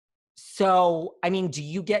So, I mean, do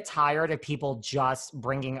you get tired of people just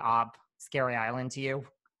bringing up Scary Island to you?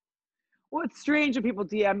 Well, it's strange when people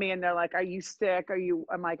DM me and they're like, "Are you sick? Are you?"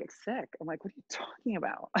 I'm like, "Sick?" I'm like, "What are you talking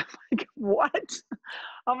about?" I'm like, "What?"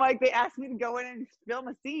 I'm like, they asked me to go in and film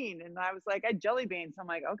a scene, and I was like, "I had jelly beans." I'm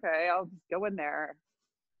like, "Okay, I'll just go in there."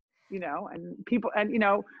 And people, and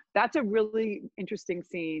that's a really interesting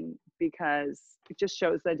scene because it just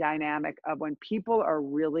shows the dynamic of when people are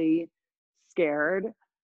really scared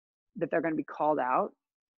that they're going to be called out,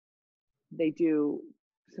 they do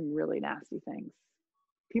some really nasty things.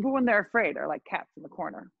 People, when they're afraid, are like cats in the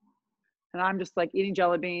corner. And I'm just like eating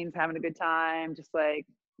jelly beans, having a good time, just like,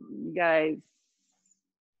 you guys,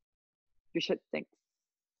 your shit stinks.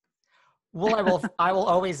 Well, I will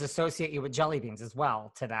always associate you with jelly beans as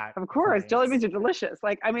well to that Of course, point. jelly beans are delicious.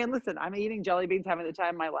 Like, I mean, listen, I'm eating jelly beans, having the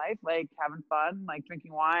time of my life, like having fun, like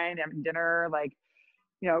drinking wine, having dinner, like,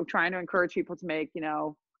 trying to encourage people to make,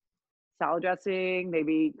 salad dressing,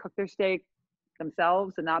 maybe cook their steak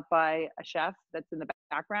themselves and not by a chef that's in the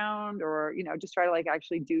background, or just try to like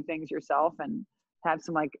actually do things yourself and have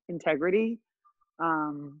some like integrity.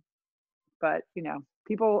 But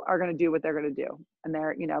people are going to do what they're going to do, and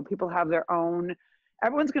they're people have their own,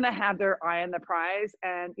 everyone's going to have their eye on the prize.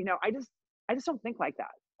 And I just don't think like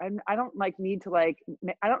that. I don't like need to like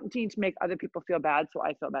I don't need to make other people feel bad so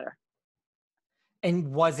I feel better.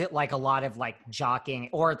 And was it like a lot of like jockeying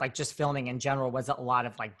or like just filming in general? Was it a lot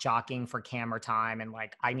of like jockeying for camera time and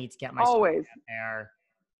like, I need to get my story Always. out there?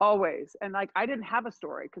 Always. And like, I didn't have a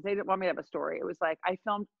story because they didn't want me to have a story. It was like I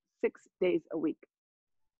filmed 6 days a week.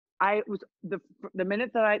 I was the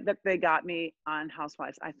minute that they got me on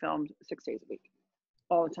Housewives, I filmed 6 days a week,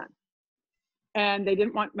 all the time. And they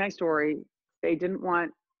didn't want my story. They didn't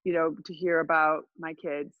want, to hear about my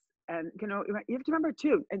kids. And you have to remember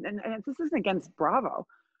too, and this isn't against Bravo,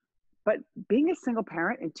 but being a single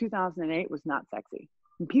parent in 2008 was not sexy.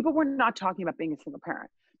 And people were not talking about being a single parent.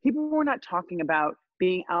 People were not talking about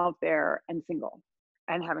being out there and single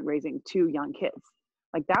and raising two young kids.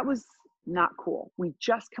 Like, that was not cool. We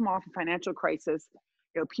just come off a financial crisis.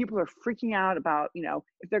 People are freaking out about,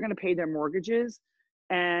 if they're going to pay their mortgages,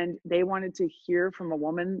 and they wanted to hear from a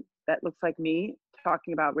woman that looks like me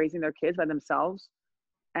talking about raising their kids by themselves,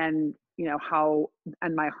 and how,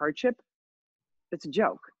 and my hardship. It's a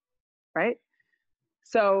joke, right?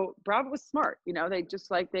 So Bravo was smart. They just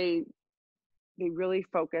like they really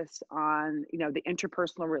focused on the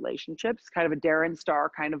interpersonal relationships, kind of a Darren Star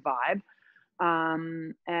kind of vibe,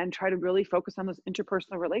 and try to really focus on those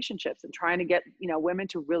interpersonal relationships and trying to get women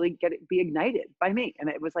to really be ignited by me. And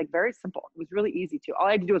it was like very simple. It was really easy to. All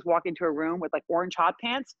I had to do was walk into a room with like orange hot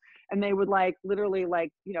pants, and they would like literally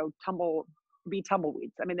like be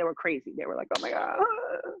tumbleweeds. I mean, they were crazy. They were like, oh my god.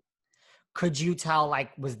 Could you tell,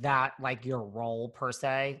 like, was that like your role per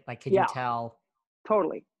se? Like, could you Yeah, tell?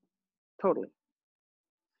 totally, totally.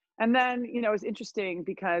 And then, it's interesting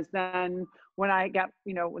because then when I got,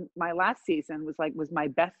 when my last season was my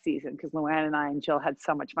best season, because Luann and I and Jill had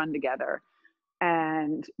so much fun together.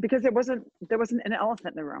 And because there wasn't an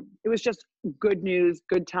elephant in the room. It was just good news,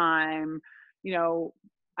 good time.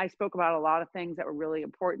 I spoke about a lot of things that were really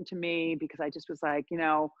important to me because I just was like,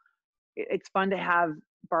 it's fun to have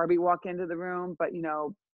Barbie walk into the room, but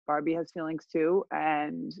Barbie has feelings too.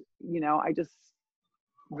 And, I just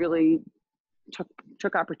really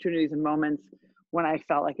took opportunities and moments when I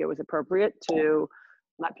felt like it was appropriate to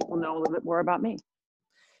let people know a little bit more about me.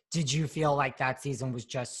 Did you feel like that season was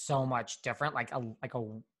just so much different? Like a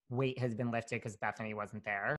weight has been lifted because Bethany wasn't there?